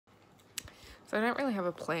So I don't really have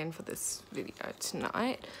a plan for this video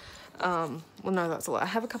tonight. Well, no, that's a lot. I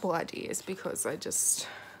have a couple ideas because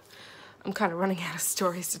I'm kind of running out of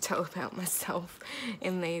stories to tell about myself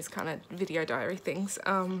in these kind of video diary things.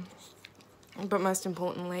 But most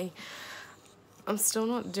importantly, I'm still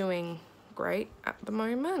not doing great at the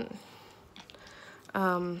moment.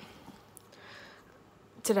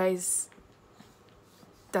 Today's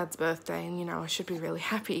Dad's birthday, and you know, I should be really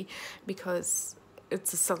happy because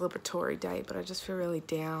it's a celebratory day, but I just feel really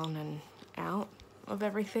down and out of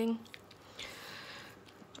everything.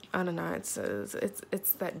 I don't know, it's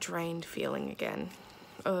that drained feeling again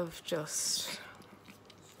of just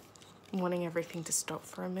wanting everything to stop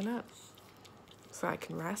for a minute so I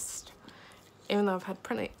can rest. Even though I've had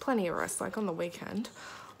plenty of rest, like on the weekend,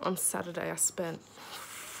 on Saturday I spent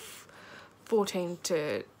 14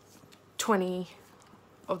 to 20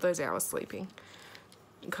 of those hours sleeping.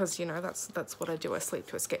 Because, you know, that's what I do. I sleep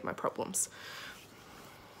to escape my problems.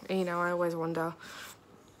 And, you know, I always wonder,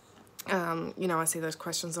 you know, I see those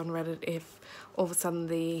questions on Reddit, if all of a sudden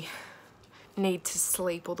the need to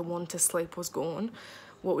sleep or the want to sleep was gone,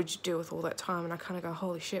 what would you do with all that time? And I kind of go,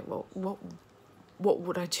 holy shit, well, what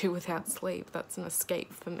would I do without sleep? That's an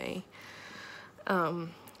escape for me.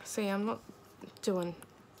 So yeah, I'm not doing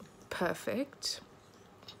perfect.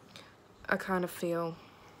 I kind of feel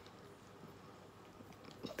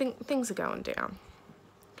things are going down,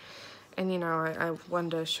 and you know, I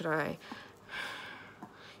wonder, should I,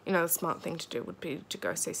 you know, the smart thing to do would be to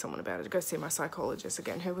go see someone about it, to go see my psychologist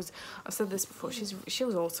again, who was, I've said this before, she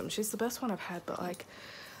was awesome, she's the best one I've had, but like,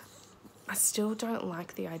 I still don't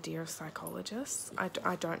like the idea of psychologists.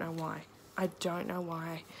 I don't know why. I don't know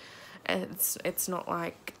why. It's not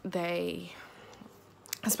like they,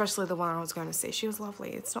 especially the one I was going to see, she was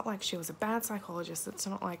lovely. It's not like she was a bad psychologist. It's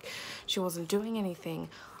not like she wasn't doing anything.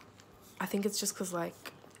 I think it's just because, like,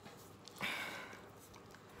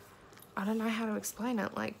 I don't know how to explain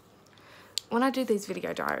it. Like, when I do these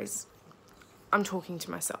video diaries, I'm talking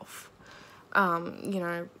to myself. You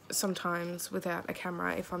know, sometimes without a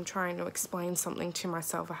camera, if I'm trying to explain something to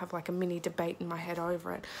myself, I have like a mini debate in my head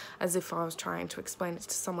over it, as if I was trying to explain it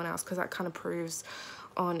to someone else, because that kind of proves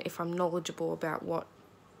on if I'm knowledgeable about what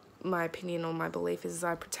my opinion or my belief is.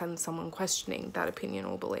 I pretend someone questioning that opinion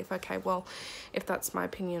or belief. Okay, well, if that's my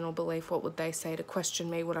opinion or belief, what would they say to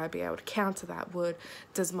question me? Would I be able to counter that?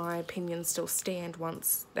 Does my opinion still stand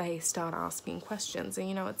once they start asking questions? And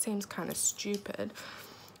you know, it seems kind of stupid,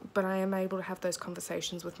 but I am able to have those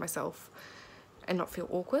conversations with myself and not feel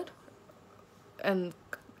awkward. And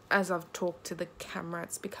as I've talked to the camera,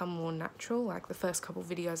 it's become more natural. Like the first couple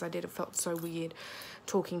videos I did, it felt so weird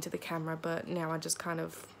talking to the camera, but now I just kind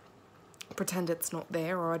of pretend it's not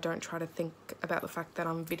there, or I don't try to think about the fact that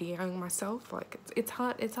I'm videoing myself. Like it's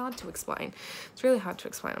hard to explain. It's really hard to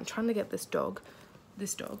explain. I'm trying to get this dog,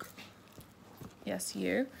 yes,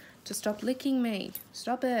 you, to stop licking me.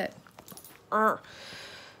 Stop it. Arr.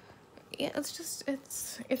 Yeah, it's just,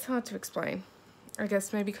 it's hard to explain. I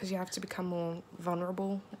guess maybe because you have to become more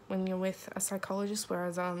vulnerable when you're with a psychologist,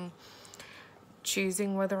 whereas I'm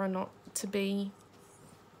choosing whether or not to be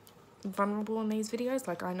vulnerable in these videos.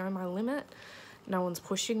 Like, I know my limit. No one's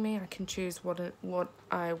pushing me. I can choose what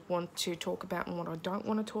I want to talk about and what I don't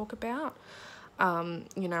want to talk about.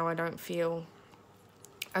 You know, I don't feel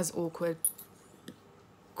as awkward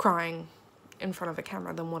crying in front of a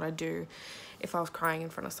camera than what I do if I was crying in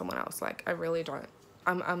front of someone else. Like, I really don't.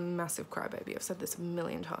 I'm a massive crybaby. I've said this a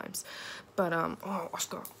million times. But oh,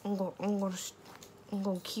 Oscar, I'm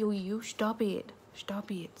gonna kill you. Stop it.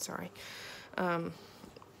 Sorry.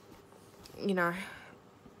 You know,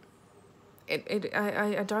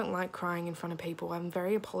 I don't like crying in front of people. I'm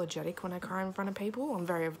very apologetic when I cry in front of people. I'm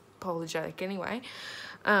very apologetic anyway.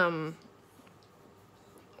 But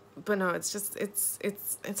no, it's just,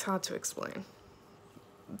 it's hard to explain.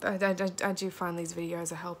 I do find these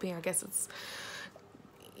videos are helping. I guess it's,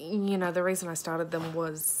 you know, the reason I started them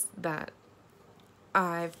was that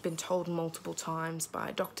I've been told multiple times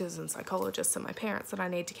by doctors and psychologists and my parents that I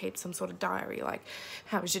need to keep some sort of diary, like,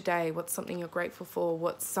 how was your day? What's something you're grateful for?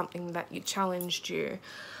 What's something that you challenged you?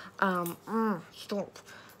 Stop.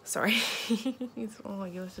 Sorry. Oh,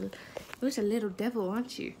 you're a little devil,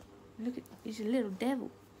 aren't you? Look at, you're a little devil.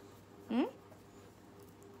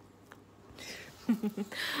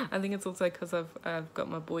 I think it's also because I've got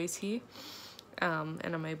my boys here, and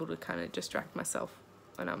I'm able to kind of distract myself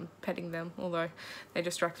when I'm petting them, although they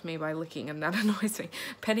distract me by licking, and that annoys me.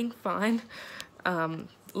 Petting, fine.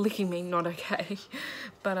 Licking me, not okay.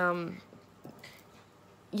 But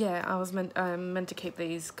yeah, I'm meant to keep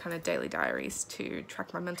these kind of daily diaries to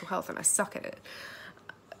track my mental health, and I suck at it.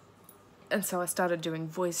 And so I started doing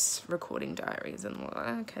voice recording diaries, and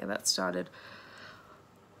okay,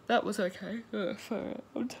 that was okay. Oh, sorry,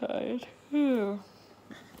 I'm tired. And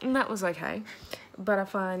that was okay. But I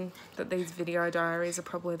find that these video diaries are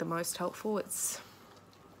probably the most helpful. It's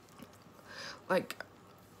like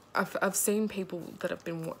I've seen people that have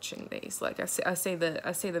been watching these. Like I see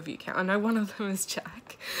the view count. I know one of them is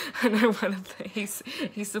Jack. I know one of them, he's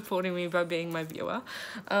supporting me by being my viewer.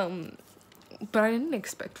 But I didn't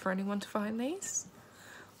expect for anyone to find these.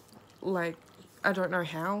 Like, I don't know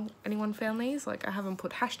how anyone found these. Like, I haven't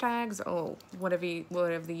put hashtags or whatever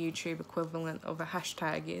the YouTube equivalent of a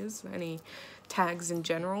hashtag is. Any tags in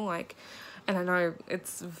general. Like, and I know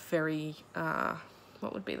it's very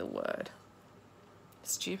what would be the word?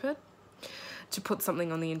 Stupid to put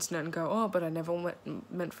something on the internet and go, oh, but I never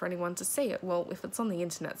meant for anyone to see it. Well, if it's on the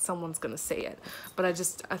internet, someone's going to see it. But I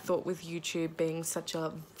thought with YouTube being such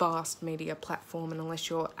a vast media platform, and unless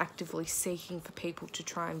you're actively seeking for people to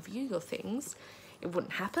try and view your things, it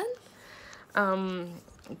wouldn't happen.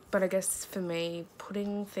 But I guess for me,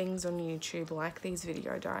 putting things on YouTube like these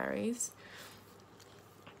video diaries,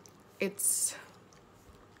 it's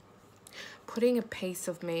putting a piece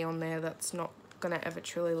of me on there that's not gonna ever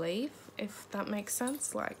truly leave, if that makes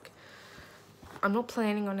sense. Like, I'm not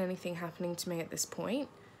planning on anything happening to me at this point,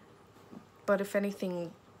 but if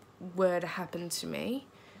anything were to happen to me,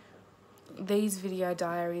 these video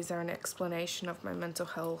diaries are an explanation of my mental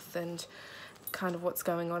health and kind of what's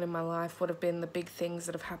going on in my life, what have been the big things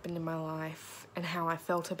that have happened in my life and how I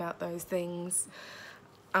felt about those things.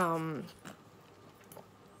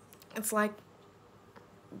 It's like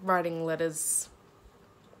writing letters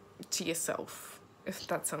to yourself, if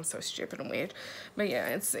that sounds so stupid and weird. But yeah,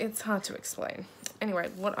 it's hard to explain. Anyway,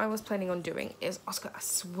 what I was planning on doing is, Oscar, I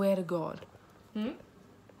swear to God. What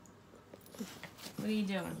are you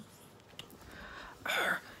doing?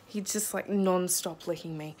 He's just like non-stop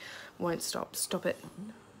licking me. Won't stop. Stop it.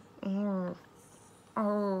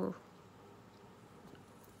 Oh.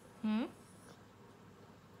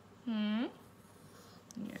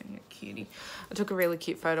 Yeah, cutie. I took a really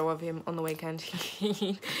cute photo of him on the weekend.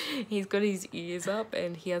 He's got his ears up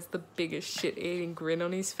and he has the biggest shit-eating grin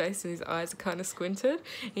on his face, and his eyes are kind of squinted.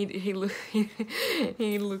 He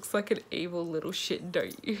looks like an evil little shit,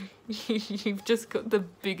 don't you? You've just got the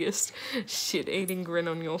biggest shit-eating grin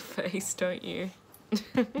on your face, don't you?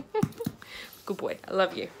 Good boy. I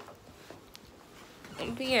love you.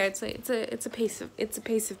 But yeah, it's a piece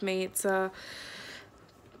of me. It's a,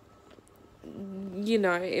 you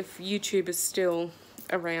know, if YouTube is still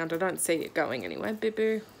around, I don't see it going anywhere.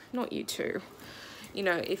 Boo-boo, not you too. You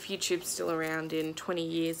know, if YouTube's still around in 20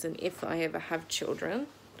 years and if I ever have children,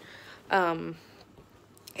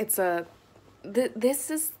 it's a, this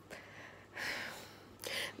is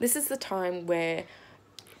the time where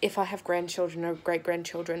if I have grandchildren or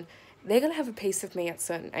great-grandchildren, they're going to have a piece of me at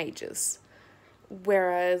certain ages.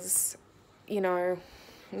 Whereas, you know,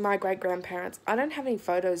 my great-grandparents, I don't have any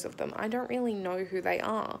photos of them. I don't really know who they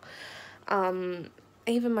are.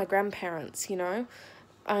 Even my grandparents, you know,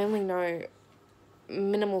 I only know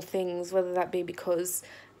minimal things, whether that be because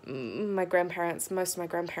most of my grandparents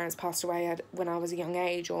passed away when I was a young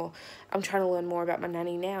age, or I'm trying to learn more about my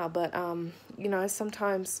nanny now. But, you know,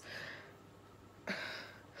 sometimes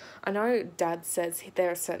I know Dad says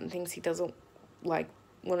there are certain things he doesn't, like,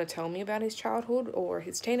 want to tell me about his childhood or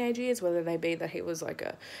his teenage years, whether they be that he was like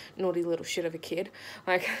a naughty little shit of a kid.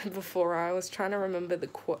 Like, before, I was trying to remember the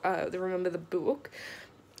book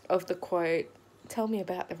of the quote, "Tell me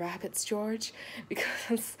about the rabbits, George,"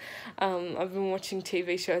 because I've been watching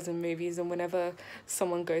TV shows and movies, and whenever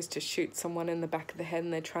someone goes to shoot someone in the back of the head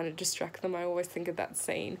and they're trying to distract them, I always think of that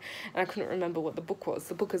scene, and I couldn't remember what the book was.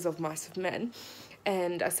 The book is Of Mice and Men.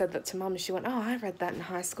 And I said that to Mum, and she went, "Oh, I read that in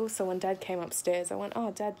high school." So when Dad came upstairs, I went,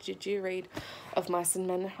 "Oh, Dad, did you read Of Mice and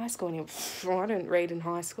Men in high school?" And he went, "Oh, I didn't read in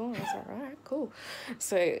high school." And I was like, "All right, cool."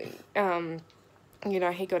 So, you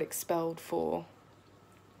know, he got expelled for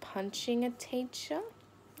punching a teacher,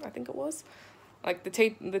 I think it was. Like, the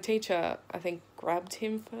teacher, I think, grabbed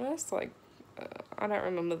him first. Like, I don't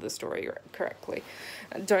remember the story correctly.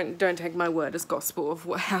 Don't take my word as gospel of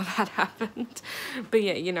how that happened. But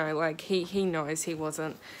yeah, you know, like, he knows he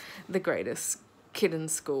wasn't the greatest kid in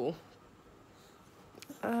school.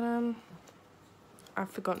 I've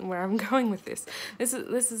forgotten where I'm going with this. This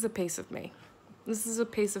is a piece of me. This is a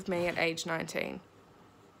piece of me at age 19.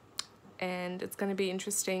 And it's going to be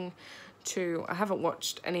interesting to, I haven't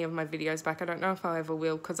watched any of my videos back. I don't know if I ever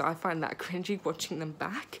will, because I find that cringy watching them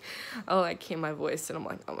back. I like hear my voice and I'm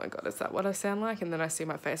like, oh my God, is that what I sound like? And then I see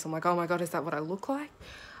my face, I'm like, oh my God, is that what I look like?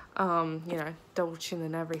 You know, double chin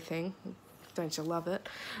and everything. Don't you love it?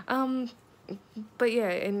 But yeah,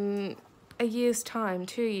 in a year's time,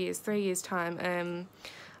 2 years, 3 years time,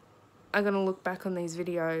 I'm going to look back on these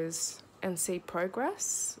videos and see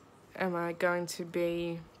progress. Am I going to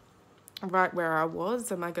be right where I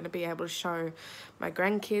was? Am I going to be able to show my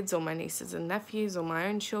grandkids or my nieces and nephews or my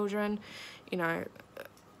own children? You know,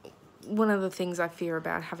 one of the things I fear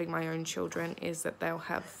about having my own children is that they'll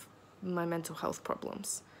have my mental health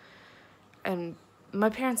problems. And my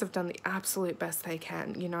parents have done the absolute best they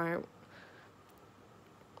can, you know.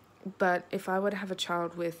 But if I were to have a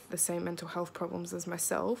child with the same mental health problems as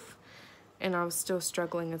myself, and I was still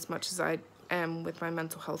struggling as much as I am with my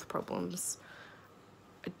mental health problems,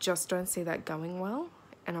 I just don't see that going well.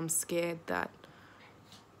 And I'm scared they'd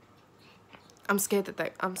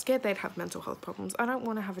have mental health problems. I don't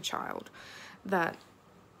want to have a child that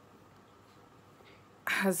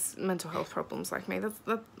has mental health problems like me.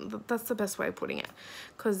 That's the best way of putting it,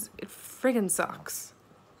 because it friggin' sucks,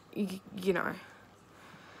 you know.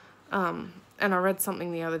 And I read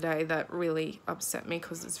something the other day that really upset me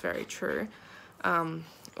because it's very true.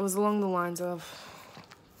 It was along the lines of,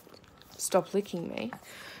 stop licking me.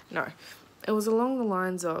 No, it was along the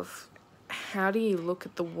lines of, how do you look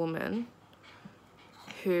at the woman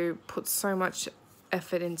who puts so much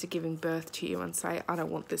effort into giving birth to you and say, I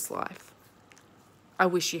don't want this life. I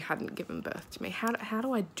wish you hadn't given birth to me. How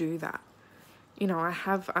do I do that? You know, I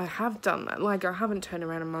have done that. Like, I haven't turned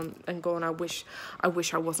around and gone, I wish I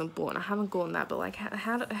wasn't born. I haven't gone that, but like,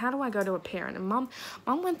 how do I go to a parent? And mum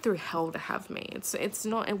went through hell to have me.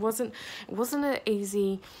 It wasn't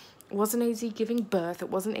easy giving birth. It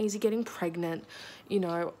wasn't easy getting pregnant. You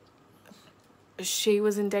know, she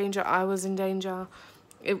was in danger. I was in danger.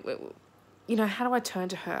 You know, how do I turn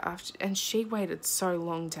to her after? And she waited so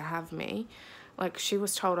long to have me. Like, she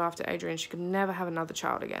was told after Adrian she could never have another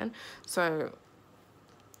child again. So,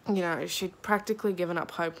 you know, she'd practically given up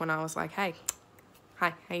hope when I was like, hey,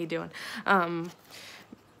 hi, how you doing?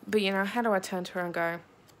 But, you know, how do I turn to her and go,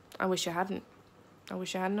 I wish you hadn't. I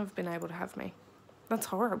wish you hadn't have been able to have me. That's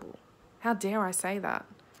horrible. How dare I say that?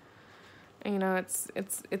 And, you know,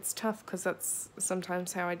 it's tough, because that's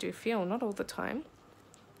sometimes how I do feel. Not all the time.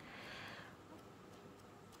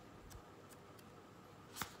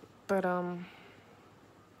 But,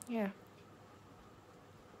 yeah.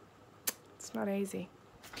 It's not easy.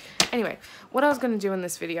 Anyway, what I was going to do in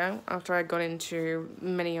this video, after I got into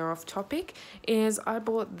many are off topic, is I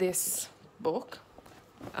bought this book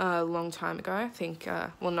a long time ago. I think,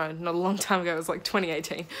 well, no, not a long time ago. It was like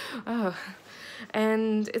 2018. Oh.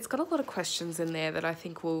 And it's got a lot of questions in there that I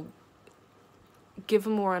think will give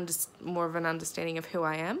more of an understanding of who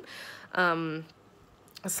I am.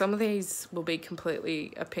 Some of these will be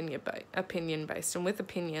completely opinion-based, and with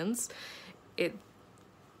opinions,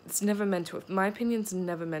 it's never meant to, my opinion's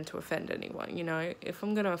never meant to offend anyone, you know. If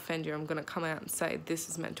I'm going to offend you, I'm going to come out and say this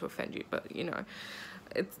is meant to offend you, but, you know,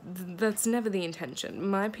 that's never the intention.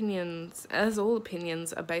 My opinions, as all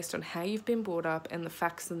opinions, are based on how you've been brought up and the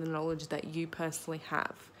facts and the knowledge that you personally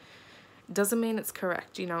have. Doesn't mean it's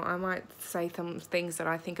correct, you know. I might say some things that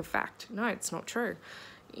I think are fact. No, it's not true,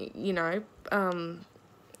 you know.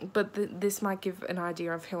 But this might give an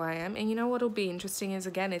idea of who I am. And you know what'll be interesting is,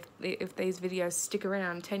 again, if these videos stick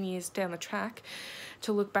around 10 years down the track,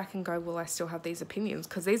 to look back and go, well, I still have these opinions.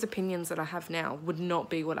 Because these opinions that I have now would not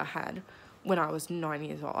be what I had when I was 9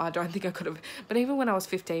 years old. I don't think I could have. But even when I was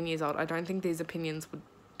 15 years old, I don't think these opinions would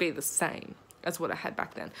be the same as what I had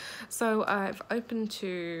back then. So I've opened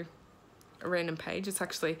to a random page. It's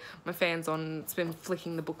actually, my fan's on, it's been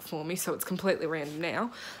flicking the book for me, so it's completely random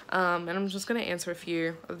now. And I'm just going to answer a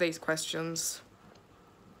few of these questions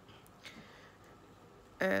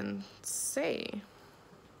and see.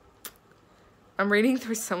 I'm reading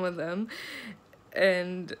through some of them,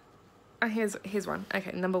 and here's one.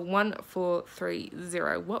 Okay, number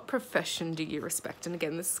 1430. What profession do you respect? And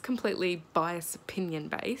again, this is completely biased, opinion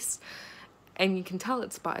based, and you can tell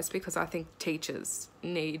it's biased because I think teachers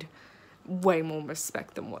need way more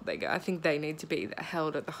respect than what they get. I think they need to be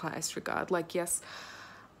held at the highest regard. Like, yes,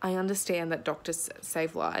 I understand that doctors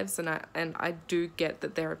save lives, and I do get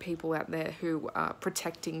that there are people out there who are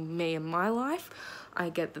protecting me and my life. I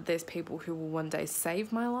get that there's people who will one day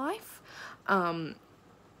save my life.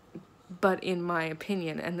 But in my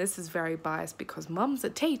opinion, and this is very biased because mum's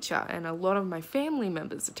a teacher and a lot of my family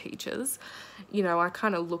members are teachers, you know, I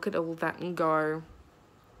kind of look at all that and go,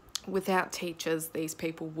 without teachers, these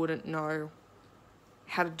people wouldn't know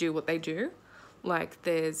how to do what they do. Like,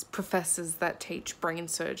 there's professors that teach brain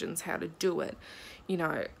surgeons how to do it. You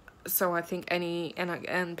know, So I think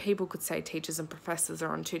and people could say teachers and professors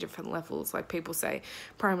are on two different levels. Like people say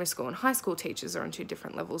primary school and high school teachers are on two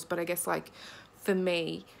different levels. But I guess like for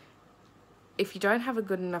me, if you don't have a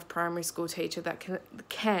good enough primary school teacher, that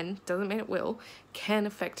can doesn't mean it will, can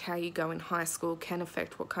affect how you go in high school, can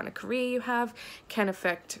affect what kind of career you have, can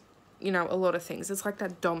affect, you know, a lot of things. It's like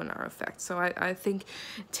that domino effect. So I think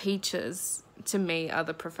teachers, to me, are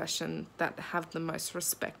the profession that have the most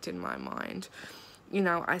respect in my mind. You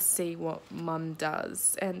know, I see what mum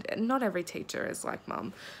does, and not every teacher is like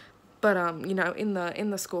mum. But, you know, in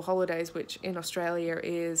the school holidays, which in Australia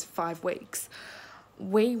is 5 weeks,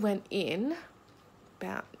 we went in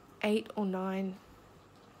about 8 or 9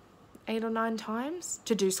 times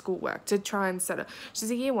to do schoolwork, to try and set up. She's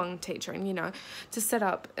a year 1 teacher, and, you know, to set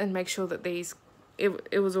up and make sure that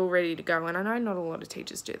it was all ready to go. And I know not a lot of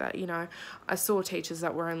teachers do that. You know, I saw teachers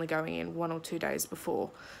that were only going in 1 or 2 days before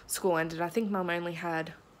school ended. I think mum only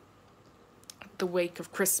had the week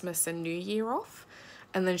of Christmas and New Year off,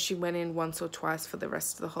 and then she went in once or twice for the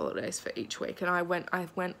rest of the holidays for each week. And I went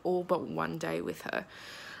all but 1 day with her.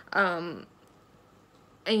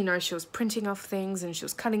 And, you know, she was printing off things and she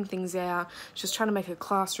was cutting things out. She was trying to make her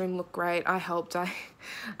classroom look great. I helped. I'm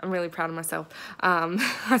really proud of myself.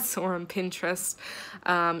 I saw on Pinterest,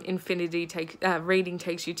 reading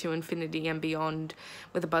takes you to infinity and beyond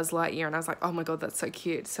with a Buzz Lightyear. And I was like, oh my God, that's so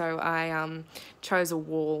cute. So I chose a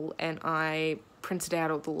wall and I printed out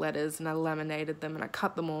all the letters and I laminated them and I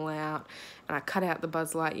cut them all out, and I cut out the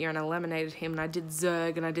Buzz Lightyear and I laminated him, and I did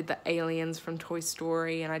Zurg and I did the aliens from Toy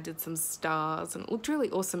Story and I did some stars, and it looked really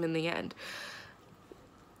awesome in the end.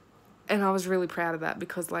 And I was really proud of that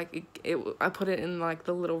because like I put it in like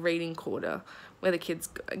the little reading quarter where the kids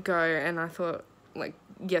go, and I thought, like,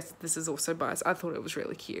 yes, this is also biased, I thought it was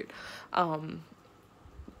really cute.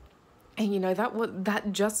 And, you know,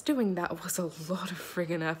 just doing that was a lot of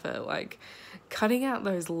friggin' effort. Like, cutting out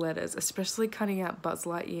those letters, especially cutting out Buzz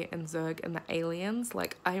Lightyear and Zurg and the aliens,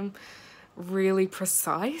 like, I'm really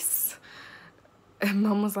precise. And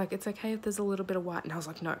mum was like, it's okay if there's a little bit of white. And I was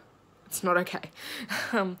like, no, it's not okay.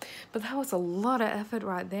 But that was a lot of effort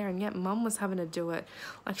right there. And yet mum was having to do it.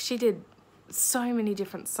 Like, she did so many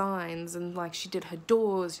different signs, and, like, she did her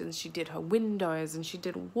doors and she did her windows and she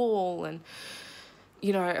did a wall. And,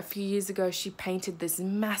 you know, a few years ago, she painted this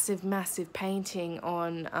massive painting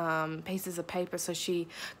on pieces of paper. So she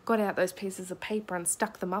got out those pieces of paper and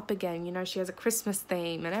stuck them up again. You know, she has a Christmas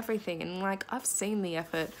theme and everything. And, like, I've seen the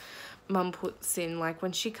effort mum puts in. Like,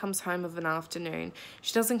 when she comes home of an afternoon,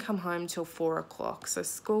 she doesn't come home till 4 o'clock. So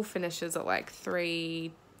school finishes at, like,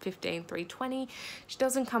 3:15, 3:20. She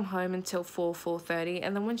doesn't come home until 4:30.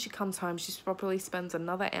 And then when she comes home, she probably spends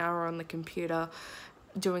another hour on the computer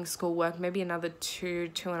doing schoolwork, maybe another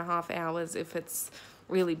 2.5 hours if it's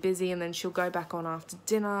really busy, and then she'll go back on after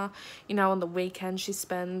dinner. You know, on the weekend she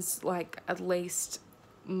spends like at least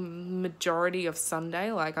majority of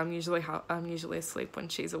Sunday. Like, I'm usually asleep when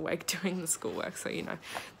she's awake doing the schoolwork, so, you know,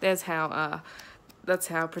 that's how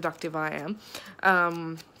productive I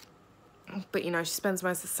am. But, you know, she spends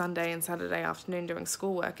most of Sunday and Saturday afternoon doing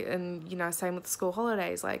schoolwork. And, you know, same with the school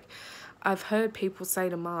holidays. Like, I've heard people say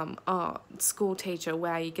to mum, oh, school teacher,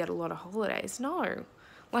 wow, you get a lot of holidays. No.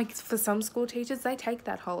 Like, for some school teachers, they take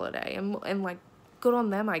that holiday. And like, good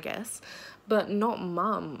on them, I guess. But not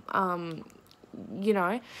mum. You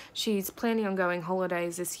know, she's planning on going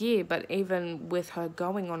holidays this year. But even with her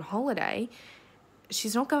going on holiday,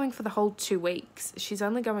 she's not going for the whole 2 weeks. She's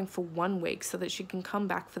only going for 1 week so that she can come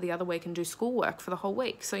back for the other week and do schoolwork for the whole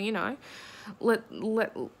week. So, you know,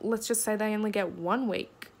 let's just say they only get 1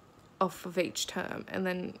 week off of each term. And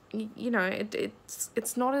then, you know,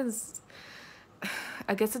 it's not as,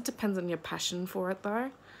 I guess it depends on your passion for it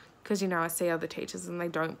though. Because, you know, I see other teachers and they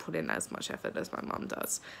don't put in as much effort as my mum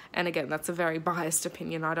does. And again, that's a very biased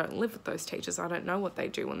opinion. I don't live with those teachers. I don't know what they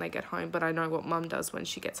do when they get home, but I know what mum does when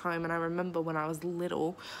she gets home. And I remember when I was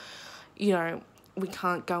little, you know, we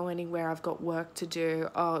can't go anywhere, I've got work to do.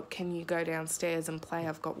 Oh, can you go downstairs and play?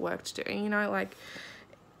 I've got work to do. You know, like,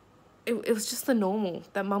 it was just the normal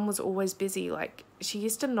that mum was always busy. Like, she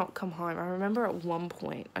used to not come home. I remember at one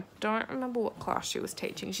point, I don't remember what class she was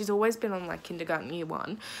teaching. She's always been on like kindergarten year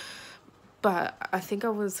 1, but I think I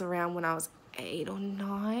was around when I was 8 or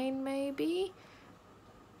 9 maybe.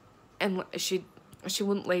 And she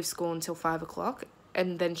wouldn't leave school until 5 o'clock,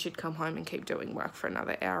 and then she'd come home and keep doing work for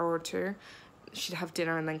another hour or 2. She'd have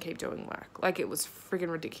dinner and then keep doing work. Like, it was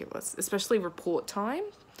friggin' ridiculous, especially report time.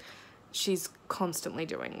 She's constantly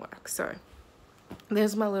doing work. So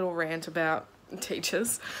there's my little rant about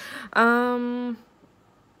teachers.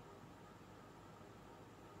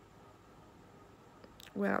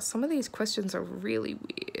 Wow, some of these questions are really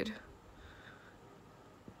weird.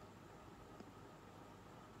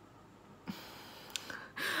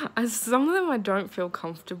 Some of them I don't feel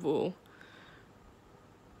comfortable.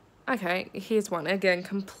 Okay, here's one. Again,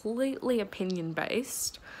 completely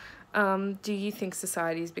opinion-based. Do you think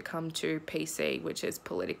society's become too PC, which is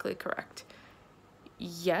politically correct?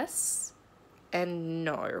 Yes and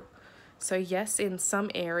no. So yes, in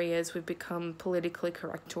some areas we've become politically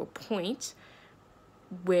correct to a point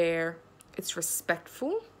where it's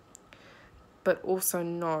respectful, but also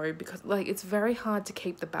no, because like it's very hard to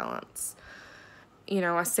keep the balance. You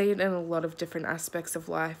know, I see it in a lot of different aspects of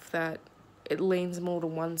life that it leans more to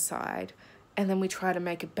one side, and then we try to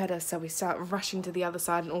make it better, so we start rushing to the other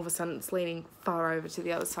side, and all of a sudden it's leaning far over to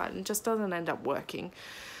the other side, and it just doesn't end up working.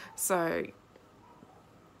 So,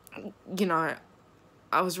 you know,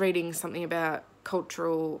 I was reading something about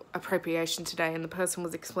cultural appropriation today, and the person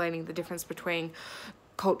was explaining the difference between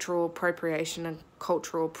cultural appropriation and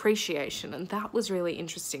cultural appreciation, and that was really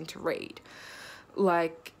interesting to read.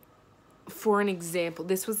 Like, for an example,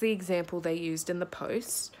 this was the example they used in the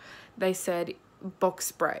post. They said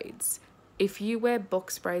box braids. If you wear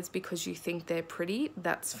box braids because you think they're pretty,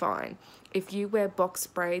 that's fine. If you wear box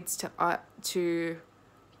braids to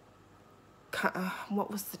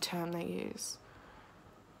what was the term they use?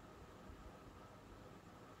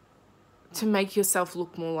 To make yourself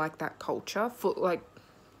look more like that culture, for like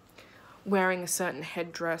wearing a certain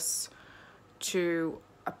headdress to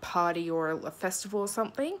a party or a festival or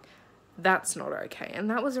something, that's not okay. And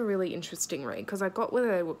that was a really interesting read because I got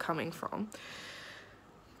where they were coming from.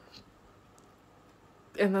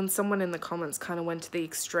 And then someone in the comments kind of went to the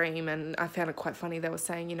extreme, and I found it quite funny. They were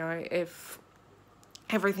saying, you know, if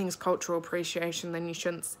everything's cultural appreciation, then you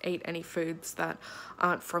shouldn't eat any foods that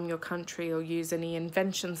aren't from your country or use any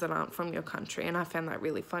inventions that aren't from your country. And I found that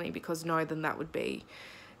really funny because no, then that would be,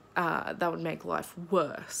 that would make life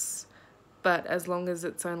worse. But as long as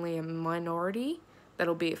it's only a minority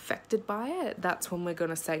that'll be affected by it, that's when we're going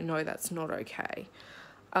to say, no, that's not okay.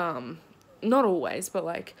 Not always, but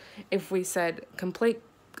like if we said complete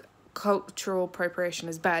cultural appropriation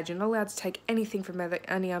is bad, you're not allowed to take anything from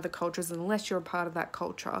any other cultures unless you're a part of that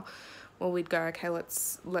culture, well, we'd go, okay,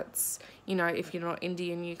 let's you know, if you're not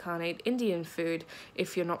Indian, you can't eat Indian food.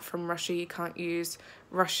 If you're not from Russia, you can't use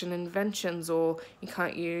Russian inventions, or you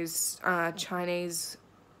can't use Chinese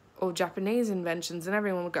or Japanese inventions. And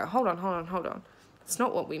everyone would go, hold on. It's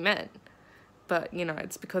not what we meant. But, you know,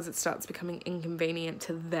 it's because it starts becoming inconvenient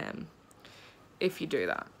to them if you do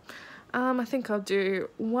that. I think I'll do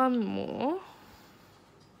one more.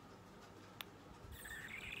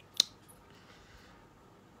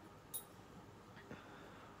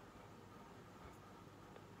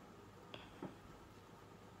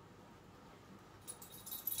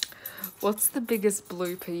 What's the biggest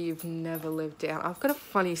blooper you've never lived down? I've got a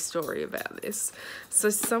funny story about this.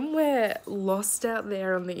 So somewhere lost out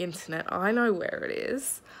there on the internet, I know where it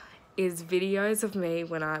is videos of me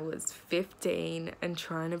when I was 15 and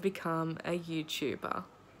trying to become a YouTuber.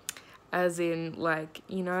 As in, like,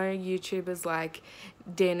 you know, YouTubers like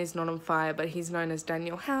Dan is not on fire, but he's known as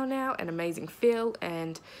Daniel How now, and Amazing Phil,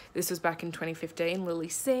 and this was back in 2015, Lily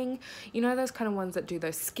Singh. You know, those kind of ones that do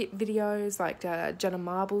those skit videos, like Jenna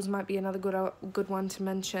Marbles might be another good one to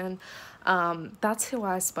mention. That's who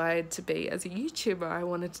I aspired to be as a YouTuber. I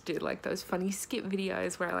wanted to do like those funny skit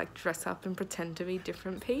videos where I like dress up and pretend to be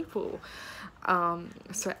different people.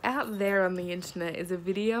 So out there on the internet is a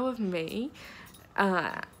video of me,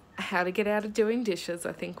 how to get out of doing dishes,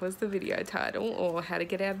 I think was the video title, or how to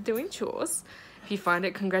get out of doing chores. If you find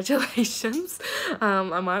it, congratulations.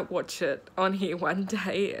 I might watch it on here one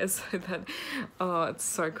day so that, oh, it's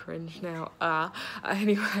so cringe now.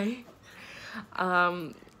 Anyway,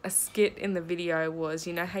 a skit in the video was,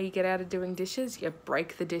 you know how you get out of doing dishes? You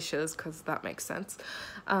break the dishes, because that makes sense.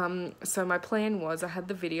 So my plan was, I had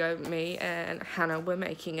the video, me and Hannah were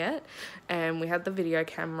making it, and we had the video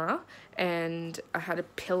camera, and I had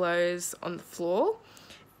pillows on the floor,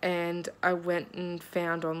 and I went and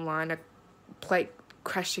found online a plate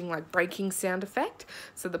crashing, like breaking sound effect.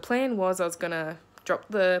 So the plan was I was gonna drop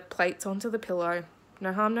the plates onto the pillow,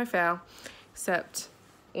 no harm, no foul, except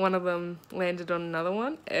one of them landed on another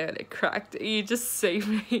one and it cracked. You just see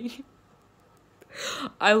me.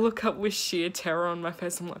 I look up with sheer terror on my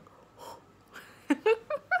face. I'm like,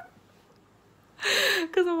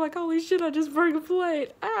 because I'm like, holy shit, I just broke a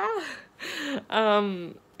plate. Ah.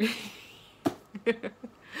 I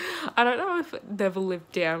don't know if never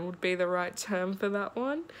lived down would be the right term for that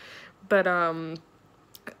one, but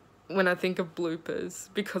when I think of bloopers,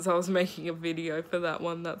 because I was making a video for that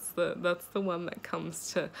one, that's the one that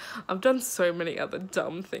comes to. I've done so many other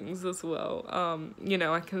dumb things as well. You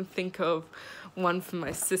know, I can think of one for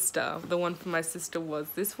my sister. The one for my sister was,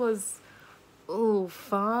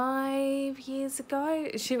 5 years ago.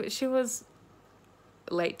 She was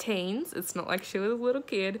late teens. It's not like she was a little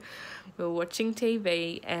kid. We were watching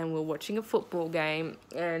TV and we were watching a football game,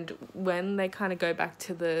 and when they kind of go back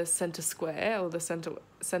to the center square or the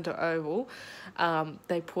center oval,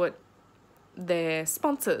 they put their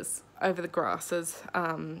sponsors over the grasses,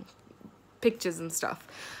 pictures and stuff,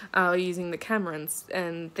 using the camera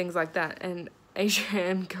and things like that. And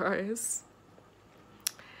Adrienne goes,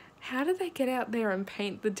 how did they get out there and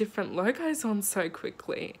paint the different logos on so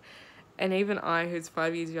quickly? And even I, who's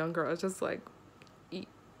 5 years younger, I was just like,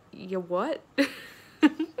 you what?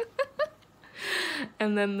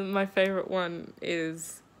 And then my favourite one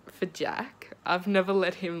is for Jack. I've never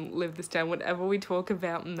let him live this down. Whenever we talk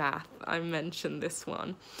about math, I mention this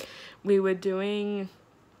one. We were doing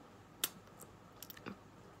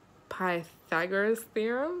Pythagoras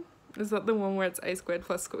theorem. Is that the one where it's a squared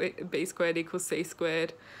plus b squared equals c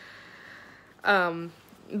squared? The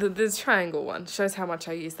triangle one shows how much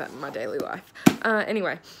I use that in my daily life.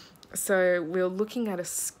 Anyway, so we were looking at a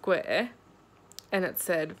square, and it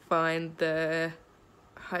said find the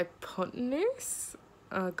hypotenuse.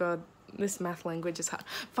 Oh god, this math language is hard.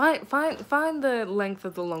 Find the length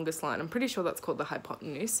of the longest line. I'm pretty sure that's called the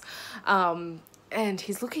hypotenuse. And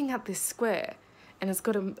he's looking at this square, and it's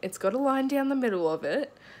got a line down the middle of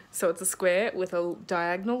it. So it's a square with a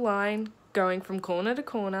diagonal line going from corner to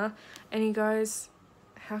corner, and he goes,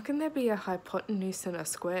 how can there be a hypotenuse in a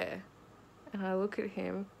square? And I look at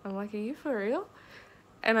him, I'm like, are you for real?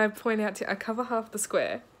 And I point out I cover half the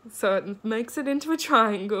square, so it makes it into a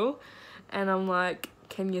triangle, and I'm like,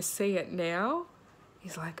 can you see it now?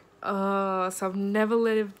 He's like, oh, so I've never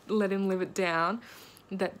let him live it down,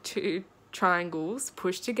 that two triangles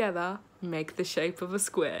pushed together make the shape of a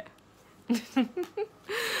square.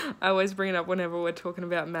 I always bring it up whenever we're talking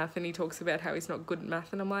about math, and he talks about how he's not good at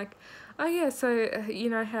math, and I'm like, oh yeah, so you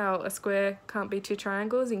know how a square can't be two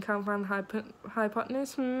triangles and can't find the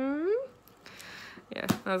hypotenuse? Yeah,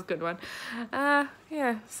 that was a good one.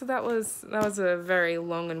 Yeah, so that was a very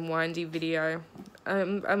long and windy video.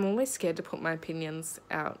 I'm always scared to put my opinions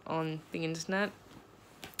out on the internet.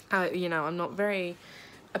 You know, I'm not very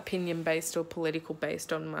opinion based or political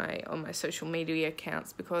based on my social media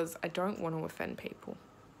accounts, because I don't want to offend people.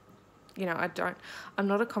 You know, I'm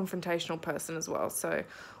not a confrontational person as well, so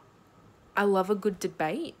I love a good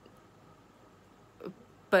debate,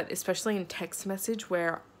 but especially in text message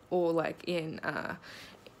or like in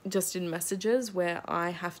just in messages where I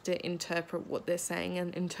have to interpret what they're saying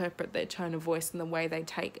and interpret their tone of voice and the way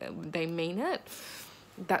they mean it.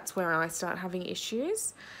 That's where I start having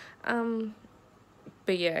issues.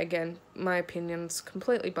 But yeah, again, my opinion's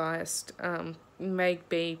completely biased, may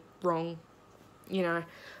be wrong, you know.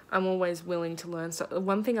 I'm always willing to learn. So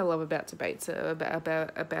one thing I love about debates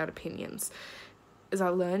about opinions is I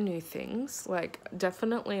learn new things. Like,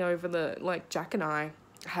 definitely like Jack and I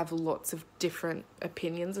have lots of different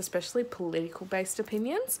opinions, especially political based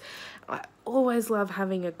opinions. I always love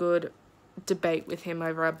having a good debate with him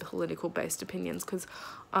over our political based opinions, because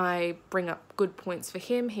I bring up good points for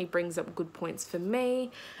him, he brings up good points for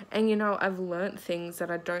me, and you know, I've learnt things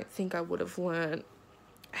that I don't think I would have learnt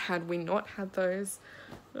had we not had those.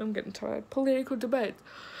 I'm getting tired. Political debates.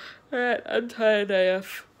 Alright, I'm tired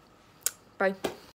AF. Bye.